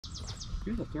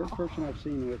You're the third person I've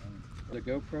seen with the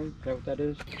GoPro. Is that what that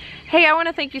is? Hey, I want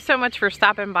to thank you so much for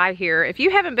stopping by here. If you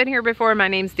haven't been here before, my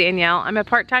name's Danielle. I'm a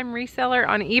part-time reseller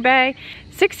on eBay.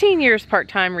 16 years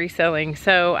part-time reselling,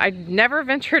 so I never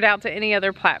ventured out to any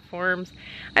other platforms.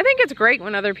 I think it's great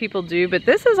when other people do, but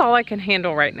this is all I can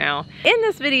handle right now. In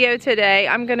this video today,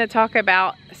 I'm going to talk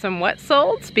about some wet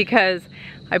solds because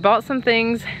I bought some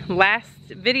things last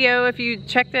video. If you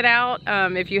checked it out,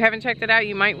 if you haven't checked it out,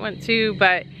 you might want to,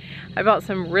 but I bought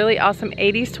some really awesome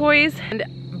 80s toys and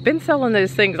been selling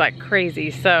those things like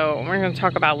crazy. So we're going to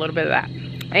talk about a little bit of that.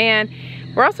 And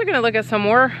we're also going to look at some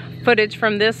more footage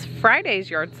from this Friday's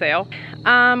yard sale.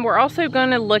 We're also going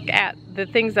to look at the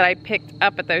things that I picked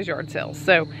up at those yard sales.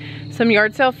 So some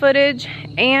yard sale footage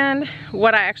and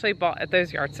what I actually bought at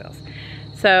those yard sales.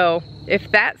 So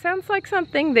if that sounds like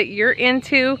something that you're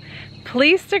into,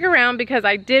 please stick around because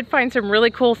I did find some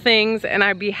really cool things and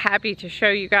I'd be happy to show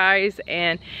you guys.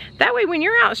 And that way when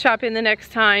you're out shopping the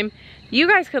next time, you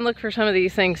guys can look for some of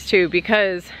these things too,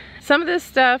 because some of this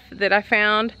stuff that I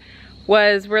found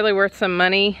was really worth some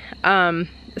money,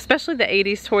 especially the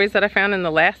 80s toys that I found in the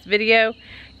last video.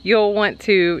 You'll want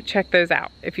to check those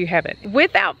out if you haven't.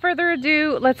 Without further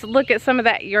ado, let's look at some of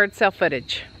that yard sale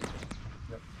footage.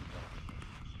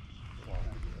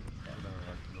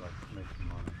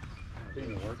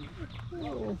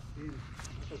 Oh.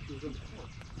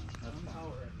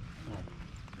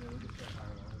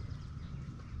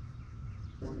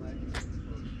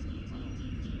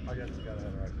 I guess you gotta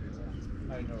have it right here.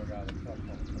 I know a guy that's got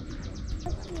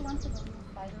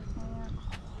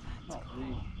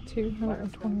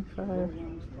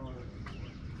 $225.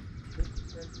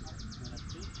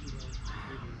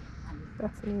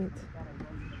 That's neat.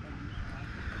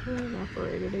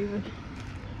 Operated even.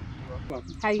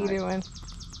 How you doing?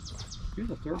 You're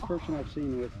the third person I've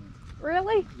seen with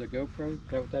Really? the GoPro. Is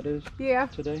that what that is? Yeah.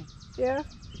 Today? Yeah.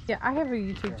 Yeah, I have a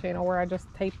YouTube channel where I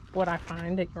just tape what I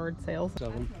find at yard sales.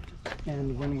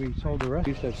 And when we sold the rest,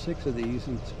 we used to have 6 of these,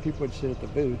 and people would sit at the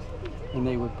booth and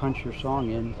they would punch your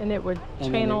song in. And it would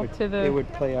channel to the... It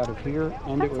would play out of here,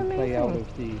 and That's it would play out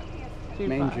of the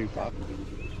main jukebox.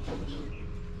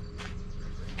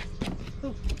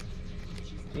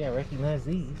 Yeah, I recognize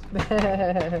these.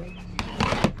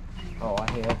 Oh,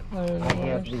 I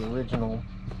have the original.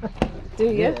 Do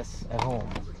you? Yes, at home,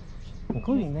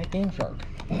 including that Game Shark.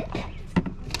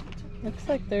 Looks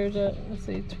like there's a, let's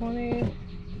see, 20. I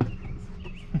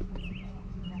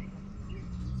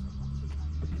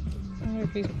wonder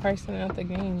if he's pricing out the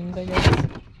games, I guess.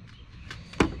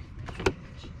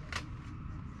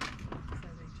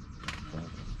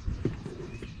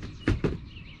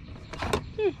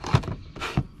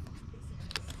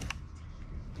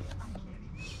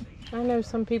 I know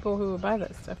some people who would buy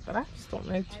that stuff, but I just don't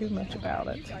know too much about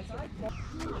it.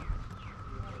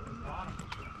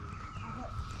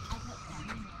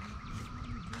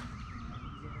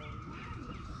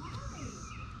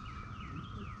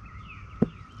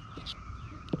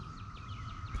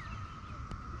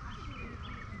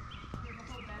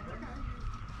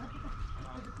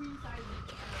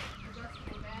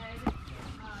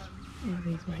 Oh,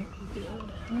 these might be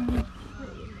good.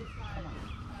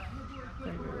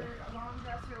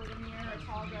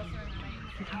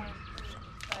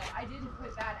 I didn't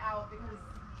put that out because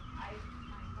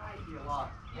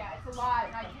yeah, it's a lot,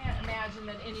 and I can't imagine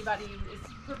that anybody is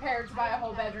prepared to buy a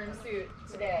whole bedroom suit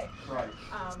today. Right.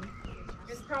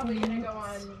 It's probably going to go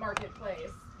on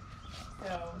Marketplace.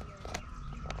 So.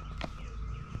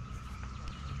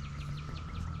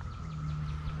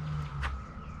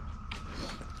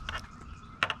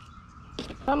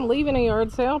 I'm leaving a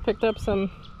yard sale, picked up some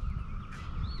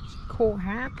cool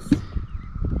hats.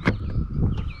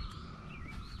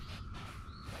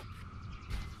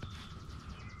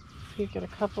 You get a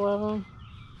couple of them.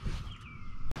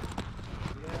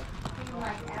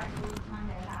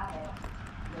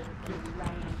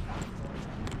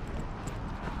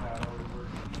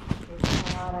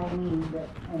 I mean, but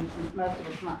and most of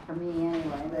it's not for me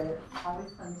anyway, but it's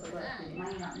always fun to look. You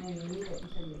might not know you need it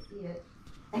until you see it.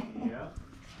 Yeah.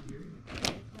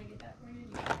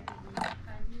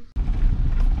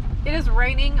 It is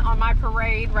raining on my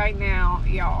parade right now,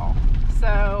 y'all.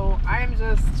 So I'm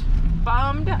just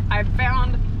bummed. I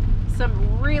found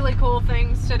some really cool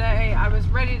things today. I was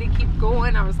ready to keep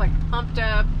going. I was like pumped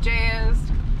up,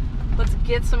 jazzed. Let's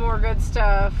get some more good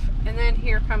stuff. And then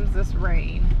here comes this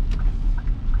rain.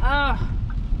 Oh.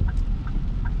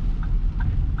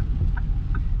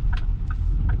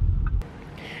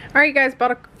 Alright guys,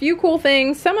 bought a few cool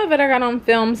things. Some of it I got on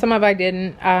film, some of it I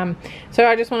didn't. So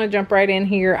I just want to jump right in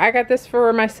here. I got this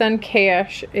for my son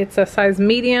Cash. It's a size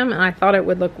medium and I thought it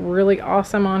would look really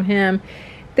awesome on him.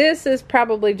 This is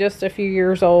probably just a few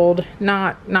years old,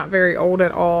 not very old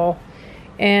at all.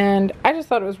 And I just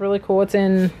thought it was really cool. It's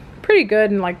in pretty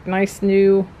good and like nice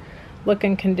new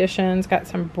looking conditions. Got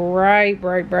some bright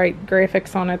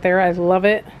graphics on it there. I love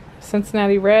it.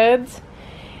 Cincinnati Reds.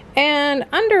 And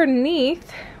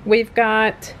underneath we've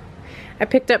got, I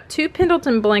picked up 2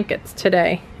 Pendleton blankets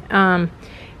today. And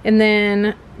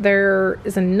then there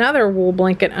is another wool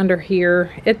blanket under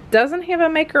here. It doesn't have a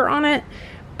maker on it,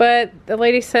 but the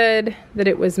lady said that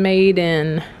it was made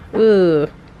in, I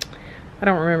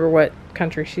don't remember what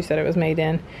country she said it was made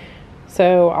in.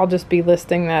 So I'll just be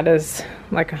listing that as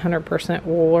like 100%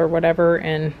 wool or whatever,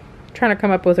 and trying to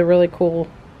come up with a really cool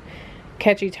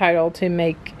catchy title to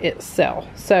make it sell.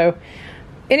 So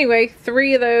anyway,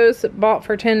 3 of those bought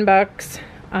for 10 bucks.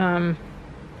 That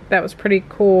was pretty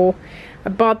cool. I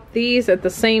bought these at the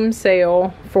same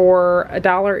sale for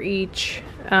 $1 each.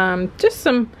 Just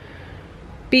some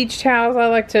beach towels. I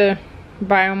like to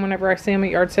buy them whenever I see them at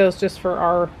yard sales just for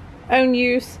our own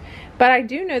use. But I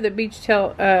do know that beach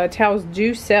towels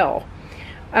do sell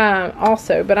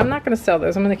also, but I'm not going to sell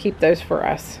those. I'm going to keep those for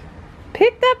us.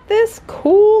 Picked up this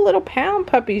cool little pound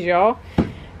puppies, y'all.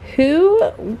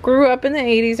 Who grew up in the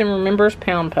 80s and remembers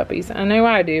pound puppies? I know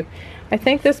I do. I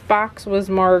think this box was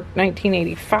marked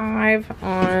 1985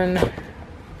 on,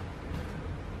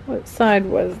 what side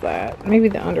was that? Maybe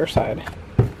the underside.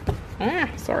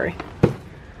 Sorry.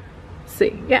 Let's see.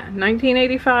 Yeah,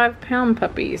 1985 pound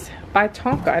puppies by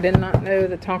Tonka. I did not know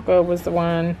that Tonka was the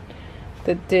one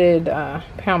that did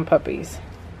pound puppies.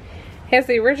 Has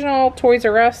the original Toys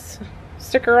R Us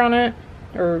sticker on it,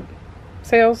 or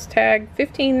sales tag,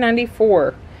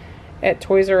 $15.94 at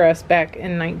Toys R Us back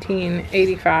in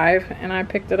 1985, and I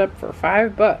picked it up for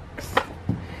 $5.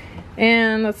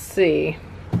 And let's see,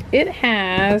 it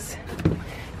has,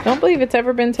 don't believe it's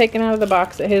ever been taken out of the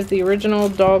box. It has the original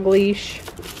dog leash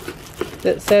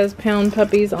that says pound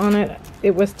puppies on it.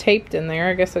 It was taped in there.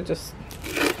 I guess I just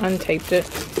untaped it.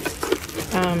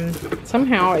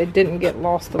 Somehow it didn't get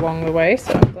lost along the way,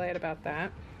 so I'm glad about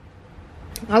that.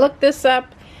 I looked this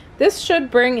up. This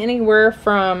should bring anywhere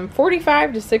from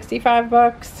 45 to 65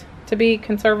 bucks to be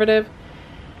conservative.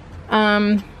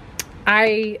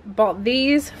 I bought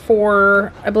these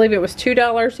for, I believe it was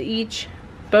 $2 each.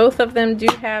 Both of them do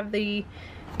have the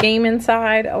game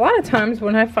inside. A lot of times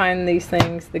when I find these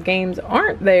things, the games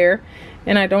aren't there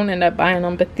and I don't end up buying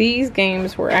them, but these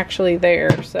games were actually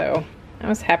there, so I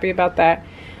was happy about that.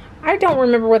 I don't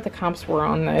remember what the comps were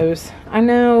on those. I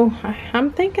know,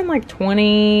 I'm thinking like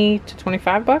 20 to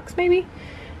 25 bucks maybe.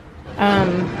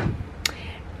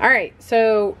 Alright,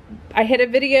 so I hit a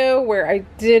video where I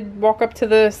did walk up to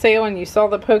the sale and you saw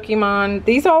the Pokemon.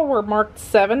 These all were marked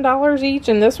 $7 each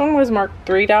and this one was marked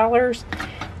 $3.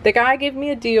 The guy gave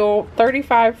me a deal,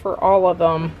 $35 for all of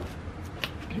them.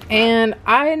 And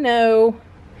I know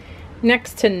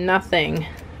next to nothing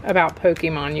about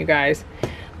Pokemon, you guys.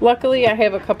 Luckily, I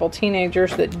have a couple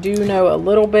teenagers that do know a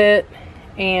little bit,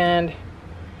 and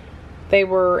they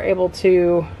were able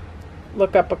to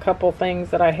look up a couple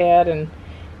things that I had and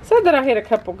said that I had a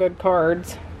couple good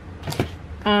cards.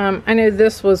 I know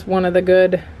this was one of the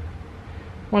good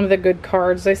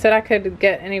cards. They said I could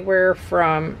get anywhere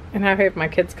from, and I have my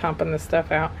kids comping this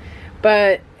stuff out,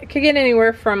 but I could get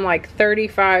anywhere from like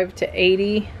 35 to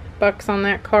 80 bucks on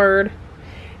that card.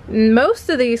 Most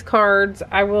of these cards,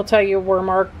 I will tell you, were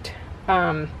marked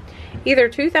either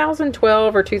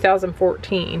 2012 or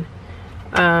 2014.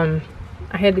 I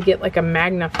had to get like a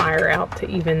magnifier out to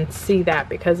even see that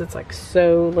because it's like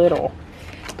so little.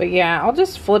 But yeah, I'll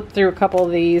just flip through a couple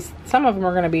of these. Some of them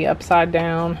are going to be upside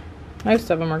down. Most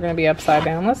of them are going to be upside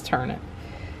down. Let's turn it.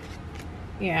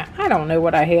 Yeah, I don't know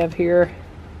what I have here.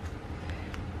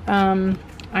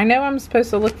 I know I'm supposed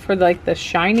to look for like the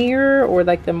shinier or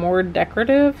like the more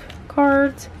decorative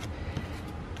cards,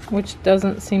 which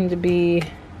doesn't seem to be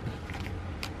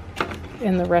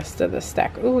in the rest of the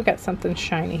stack. Oh, we got something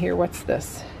shiny here. What's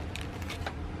this?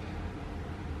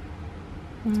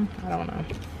 I don't know.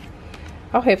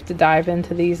 I'll have to dive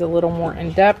into these a little more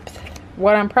in depth.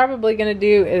 What I'm probably going to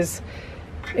do is,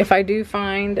 if I do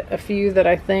find a few that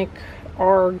I think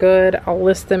are good, I'll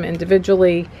list them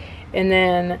individually. And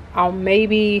then I'll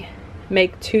maybe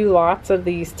make 2 lots of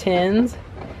these tins.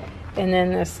 And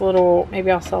then this little,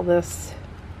 maybe I'll sell this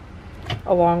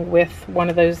along with one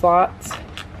of those lots.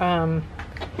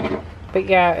 But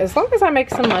yeah, as long as I make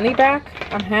some money back,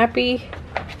 I'm happy.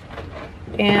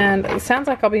 And it sounds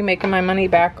like I'll be making my money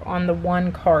back on the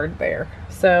one card there.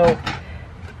 So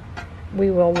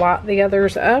we will lot the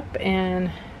others up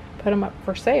and put them up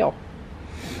for sale.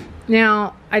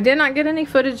 Now, I did not get any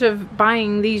footage of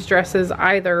buying these dresses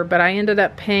either, but I ended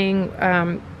up paying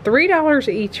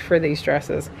 $3 each for these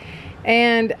dresses.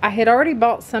 And I had already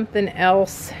bought something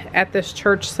else at this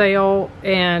church sale,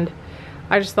 and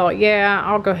I just thought, yeah,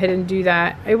 I'll go ahead and do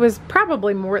that. It was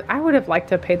probably more, I would have liked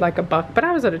to have paid like $1, but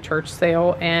I was at a church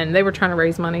sale and they were trying to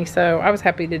raise money, so I was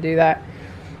happy to do that.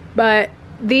 But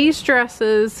these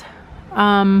dresses,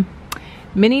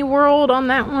 Mini World on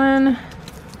that one,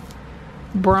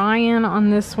 Brian on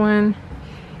this one.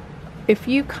 If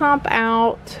you comp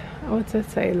out, what's that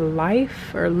say,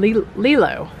 Life or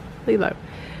Lilo.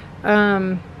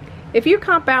 If you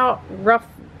comp out rough,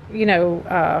 you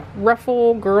know,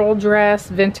 ruffle, girl dress,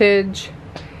 vintage,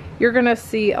 you're gonna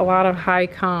see a lot of high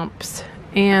comps.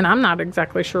 And I'm not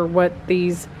exactly sure what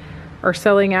these are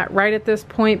selling at right at this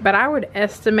point, but I would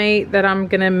estimate that I'm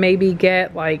gonna maybe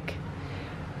get like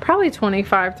probably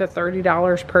 $25 to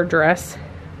 $30 per dress.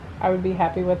 I would be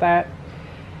happy with that.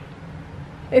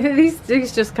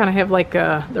 These just kind of have like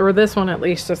or this one at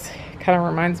least just kind of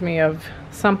reminds me of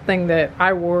something that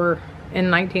I wore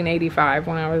in 1985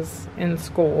 when I was in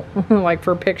school, like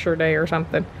for picture day or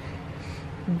something.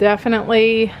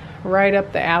 Definitely right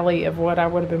up the alley of what I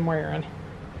would have been wearing.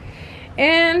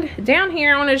 And down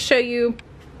here I want to show you,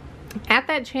 at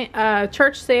that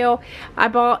church sale, I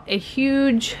bought a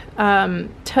huge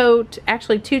tote,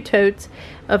 actually 2 totes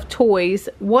of toys.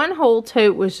 One whole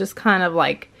tote was just kind of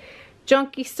like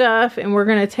junky stuff, and we're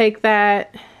going to take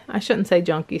that, I shouldn't say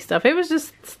junky stuff, it was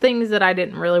just things that I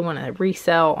didn't really want to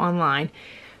resell online.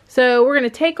 So we're going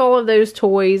to take all of those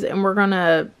toys and we're going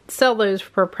to sell those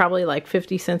for probably like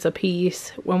 50 cents a piece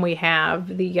when we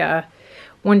have the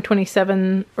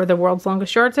 127 or the world's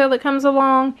longest yard sale that comes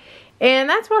along. And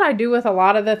that's what I do with a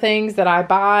lot of the things that I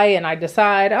buy, and I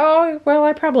decide, oh, well,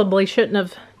 I probably shouldn't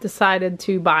have decided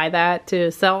to buy that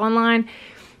to sell online.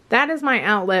 That is my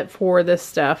outlet for this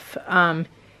stuff.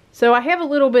 So I have a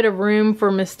little bit of room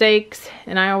for mistakes,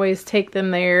 and I always take them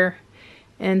there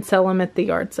and sell them at the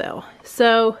yard sale.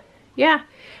 So yeah,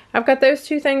 I've got those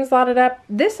 2 things lotted up.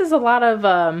 This is a lot of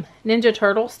Ninja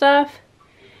Turtle stuff,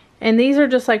 and these are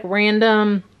just like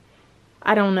random,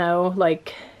 I don't know,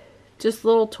 like just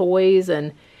little toys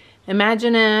and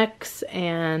Imaginext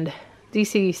and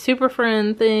DC Super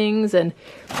Friend things. And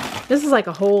this is like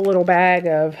a whole little bag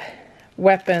of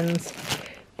weapons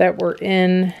that were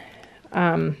in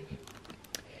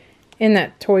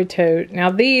that toy tote. Now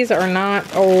these are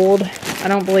not old, I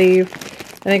don't believe.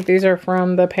 I think these are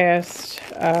from the past,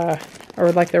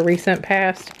 or like the recent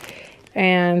past.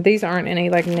 And these aren't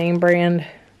any like name brand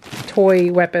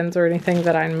toy weapons or anything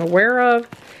that I'm aware of.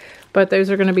 But those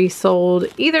are going to be sold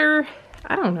either,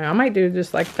 I don't know, I might do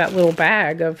just like that little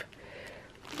bag of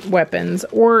weapons,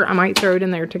 or I might throw it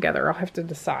in there together. I'll have to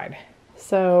decide.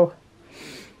 So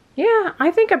yeah, I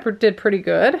think I did pretty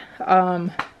good. I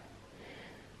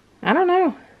don't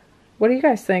know. What do you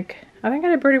guys think? I think I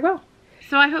did pretty well.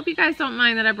 So I hope you guys don't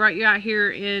mind that I brought you out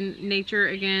here in nature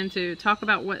again to talk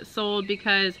about what sold,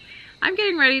 because I'm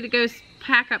getting ready to go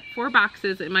pack up 4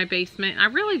 boxes in my basement. I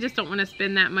really just don't want to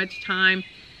spend that much time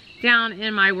down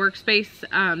in my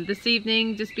workspace this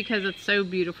evening, just because it's so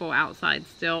beautiful outside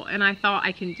still, and I thought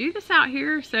I can do this out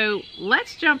here. So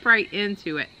let's jump right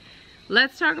into it.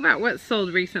 Let's talk about what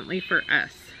sold recently for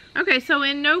us. Okay, so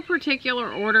in no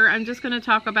particular order, I'm just going to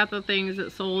talk about the things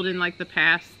that sold in like the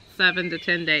past 7 to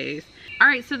 10 days.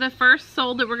 Alright, so the first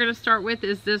sold that we're going to start with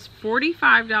is this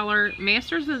 $45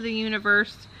 Masters of the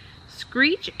Universe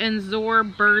Screech and Zor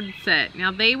bird set.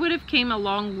 Now they would have came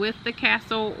along with the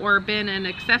castle or been an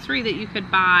accessory that you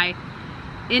could buy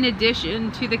in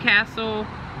addition to the castle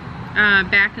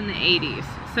back in the 80s.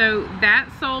 So that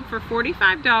sold for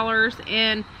 $45,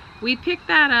 and we picked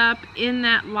that up in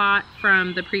that lot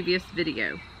from the previous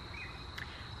video.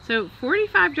 So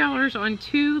 $45 on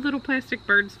 2 little plastic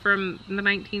birds from the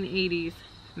 1980s.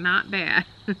 Not bad.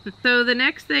 So the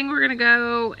next thing we're gonna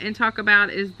go and talk about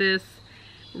is this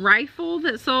rifle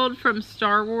that sold from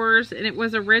Star Wars, and it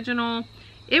was original.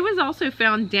 It was also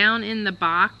found down in the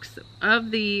box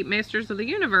of the Masters of the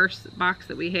Universe box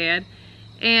that we had.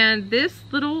 And this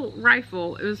little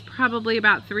rifle, it was probably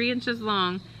about 3 inches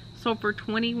long, sold for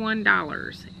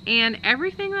 $21. And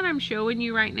everything that I'm showing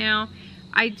you right now,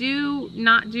 I do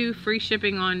not do free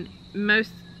shipping on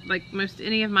most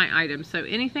any of my items. So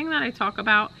anything that I talk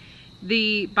about,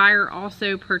 the buyer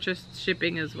also purchased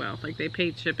shipping as well. Like they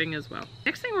paid shipping as well.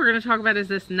 Next thing we're going to talk about is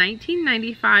this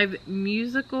 1995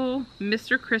 musical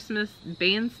Mr. Christmas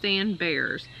bandstand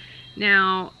bears.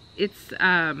 Now it's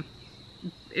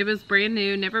It was brand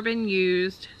new, never been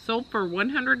used, sold for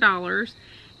 $100.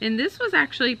 And this was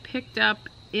actually picked up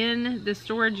in the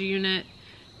storage unit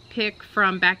pick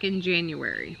from back in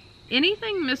January.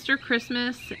 Anything Mr.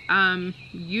 Christmas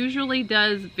usually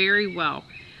does very well.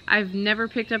 I've never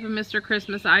picked up a Mr.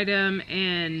 Christmas item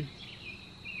and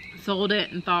sold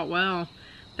it and thought, well,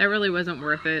 that really wasn't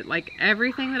worth it. Like,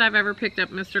 everything that I've ever picked up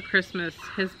Mr. Christmas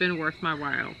has been worth my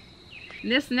while.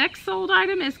 This next sold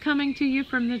item is coming to you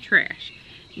from the trash.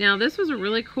 Now, this was a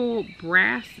really cool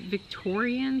brass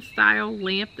Victorian style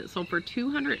lamp that sold for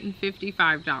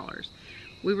 $255.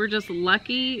 We were just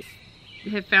lucky to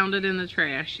have found it in the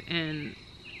trash and,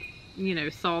 you know,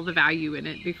 saw the value in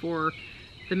it before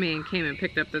the man came and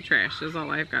picked up the trash, is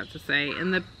all I've got to say.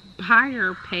 And the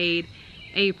buyer paid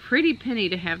a pretty penny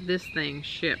to have this thing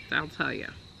shipped, I'll tell you.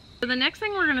 So the next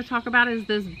thing we're going to talk about is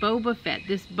this Boba Fett.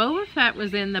 This Boba Fett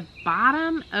was in the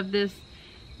bottom of this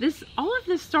all of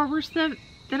this Star Wars stuff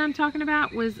that I'm talking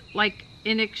about was like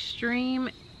an extreme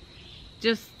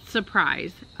just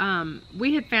surprise.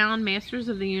 We had found Masters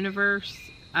of the Universe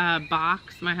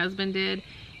box, my husband did,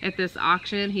 at this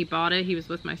auction. He bought it, he was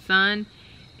with my son.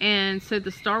 And so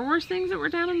the Star Wars things that were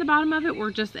down in the bottom of it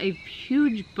were just a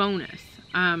huge bonus.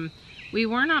 We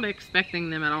were not expecting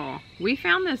them at all. We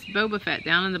found this Boba Fett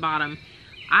down in the bottom.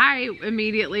 I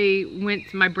immediately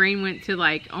my brain went to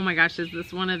like, oh my gosh, is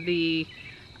this one of the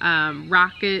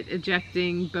rocket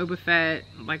ejecting Boba Fett?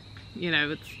 Like, you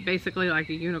know, it's basically like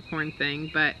a unicorn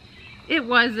thing, but it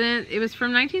wasn't. It was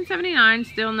from 1979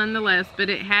 still nonetheless, but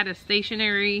it had a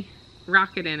stationary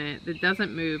rocket in it that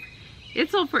doesn't move.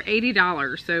 It sold for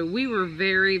 $80, so we were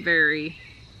very, very,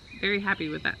 very happy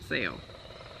with that sale.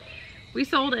 We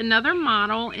sold another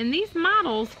model, and these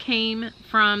models came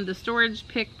from the storage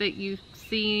pick that you've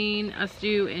seen us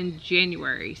do in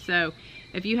January. So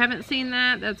if you haven't seen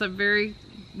that,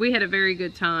 we had a very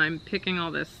good time picking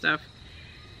all this stuff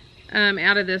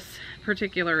out of this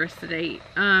particular estate.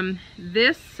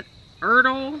 This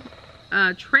Ertl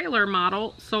trailer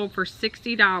model sold for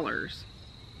 $60.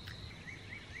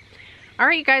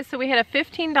 Alright, you guys, so we had a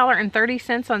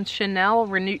 $15.30 on Chanel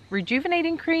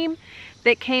Rejuvenating Cream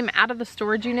that came out of the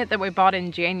storage unit that we bought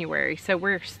in January. So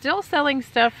we're still selling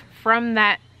stuff from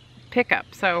that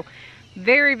pickup. So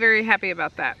very, very happy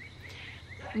about that.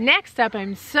 Next up,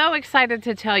 I'm so excited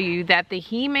to tell you that the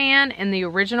He-Man and the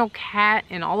original Cat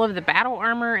and all of the battle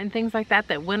armor and things like that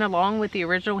that went along with the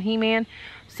original He-Man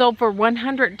sold for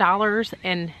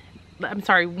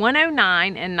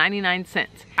 $109.99.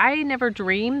 I never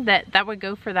dreamed that that would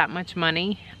go for that much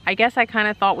money. I guess I kind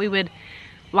of thought we would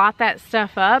lot that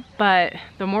stuff up, but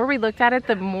the more we looked at it,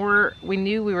 the more we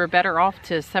knew we were better off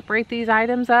to separate these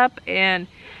items up, and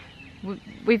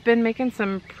we've been making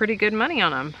some pretty good money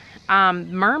on them.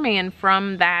 Merman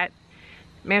from that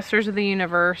Masters of the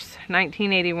Universe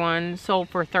 1981 sold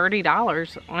for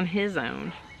 $30 on his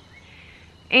own.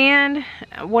 And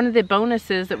one of the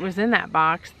bonuses that was in that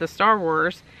box, the Star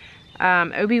Wars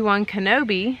Obi-Wan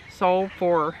Kenobi, sold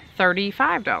for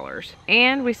 $35.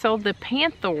 And we sold the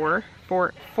Panther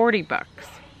for $40.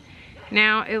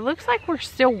 Now, it looks like we're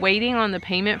still waiting on the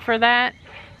payment for that.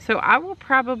 So I will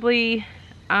probably,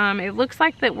 it looks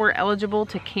like that we're eligible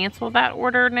to cancel that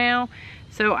order now.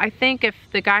 So I think if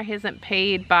the guy hasn't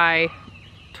paid by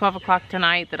 12 o'clock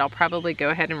tonight, that I'll probably go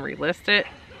ahead and relist it.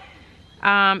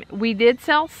 We did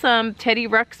sell some Teddy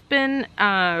Ruxpin,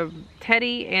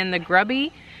 Teddy and the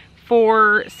Grubby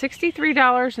for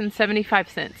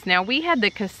 $63.75. Now, we had the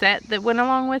cassette that went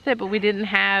along with it, but we didn't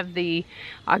have the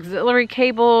auxiliary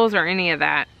cables or any of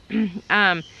that.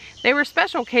 They were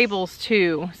special cables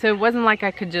too, so it wasn't like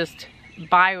I could just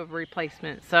buy a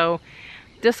replacement. So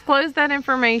disclose that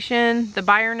information. The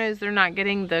buyer knows they're not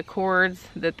getting the cords,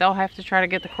 that they'll have to try to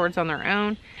get the cords on their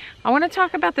own. I want to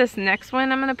talk about this next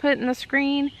one I'm going to put in the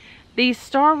screen. These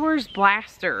Star Wars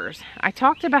blasters. I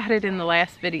talked about it in the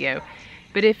last video,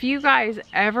 but if you guys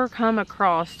ever come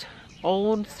across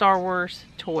old Star Wars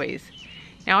toys,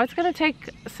 now it's going to take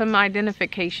some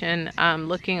identification,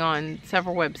 looking on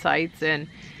several websites and,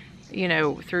 you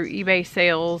know, through eBay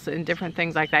sales and different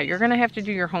things like that. You're going to have to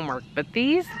do your homework. But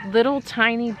these little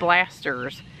tiny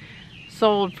blasters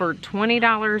sold for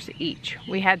 $20 each.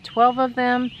 We had 12 of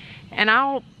them, and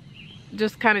I'll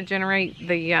just kind of generate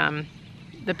the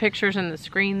pictures in the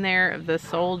screen there of the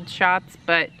sold shots,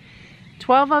 but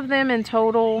 12 of them in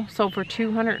total sold for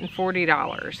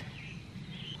 $240.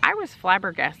 I was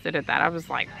flabbergasted at that. I was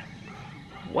like,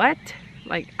 what?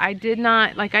 Like, I did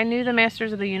not, like, I knew the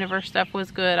Masters of the Universe stuff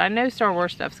was good. I know Star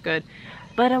Wars stuff's good.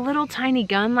 But a little tiny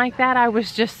gun like that, I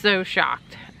was just so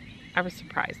shocked. I was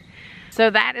surprised. So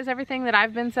that is everything that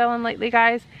I've been selling lately,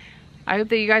 guys. I hope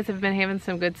that you guys have been having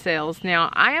some good sales. Now,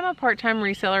 I am a part-time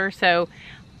reseller, so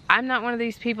I'm not one of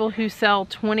these people who sell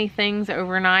 20 things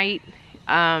overnight.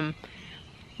 My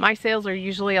sales are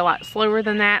usually a lot slower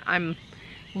than that. I'm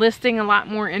listing a lot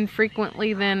more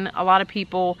infrequently than a lot of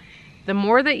people. The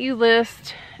more that you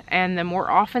list and the more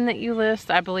often that you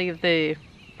list, I believe the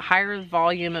higher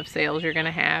volume of sales you're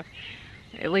gonna have.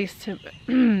 At least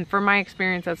for my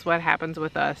experience, that's what happens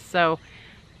with us. So,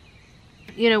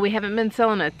 you know, we haven't been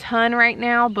selling a ton right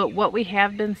now, but what we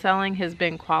have been selling has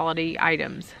been quality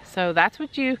items. So that's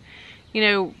what you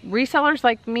know, resellers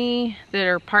like me that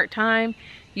are part-time,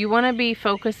 you want to be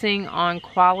focusing on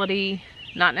quality,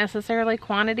 not necessarily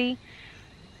quantity.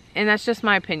 And that's just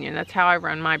my opinion. That's how I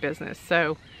run my business.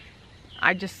 So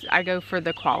I go for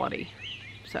the quality.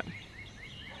 So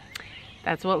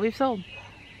that's what we've sold.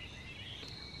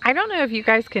 I don't know if you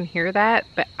guys can hear that,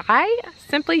 but I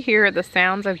simply hear the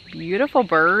sounds of beautiful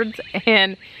birds,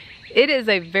 and it is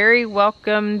a very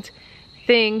welcomed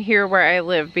thing here where I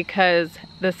live because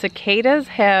the cicadas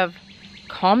have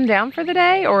calmed down for the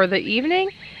day or the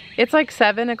evening. It's like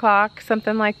 7 o'clock,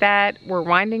 something like that. We're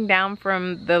winding down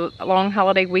from the long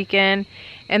holiday weekend,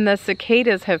 and the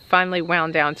cicadas have finally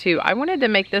wound down too. I wanted to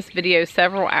make this video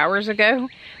several hours ago,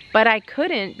 but I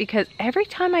couldn't because every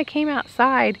time I came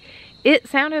outside, it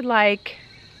sounded like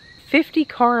 50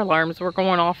 car alarms were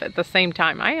going off at the same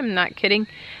time. I am not kidding.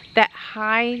 That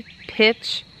high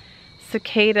pitch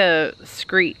cicada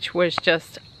screech was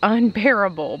just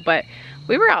unbearable, but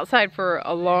we were outside for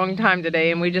a long time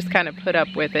today and we just kind of put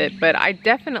up with it. But I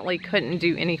definitely couldn't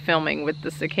do any filming with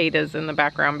the cicadas in the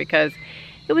background because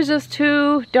it was just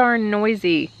too darn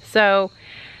noisy. So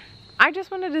I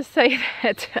just wanted to say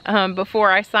that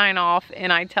before I sign off,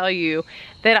 and I tell you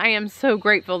that I am so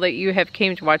grateful that you have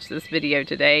came to watch this video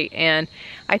today, and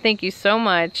I thank you so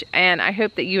much, and I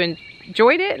hope that you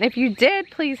enjoyed it. And if you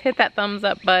did, please hit that thumbs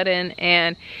up button,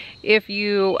 and if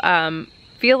you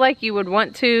feel like you would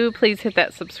want to, please hit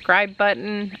that subscribe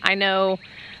button. I know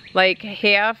like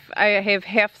I have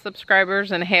half subscribers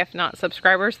and half not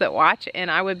subscribers that watch, and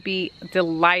I would be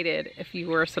delighted if you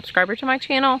were a subscriber to my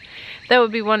channel. That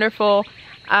would be wonderful.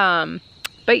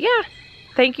 But yeah,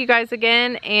 thank you guys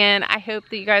again, and I hope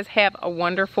that you guys have a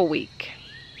wonderful week.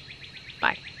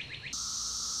 Bye.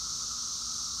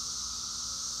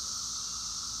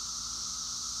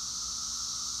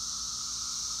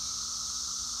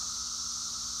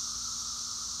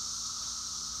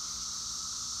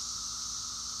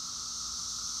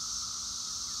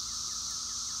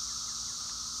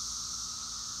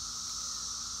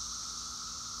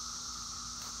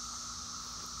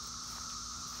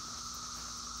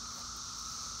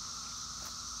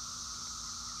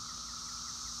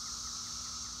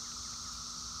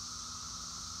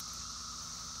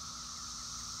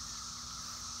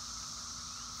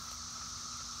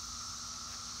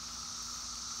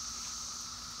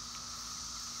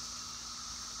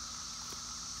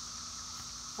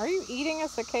 Are you eating a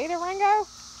cicada, Rango?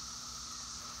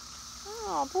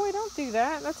 Oh boy, don't do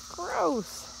that. That's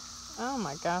gross. Oh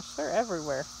my gosh, they're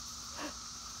everywhere.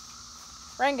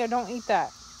 Rango, don't eat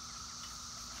that.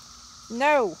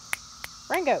 No.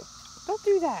 Rango, don't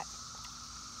do that.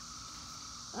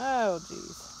 Oh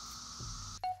geez.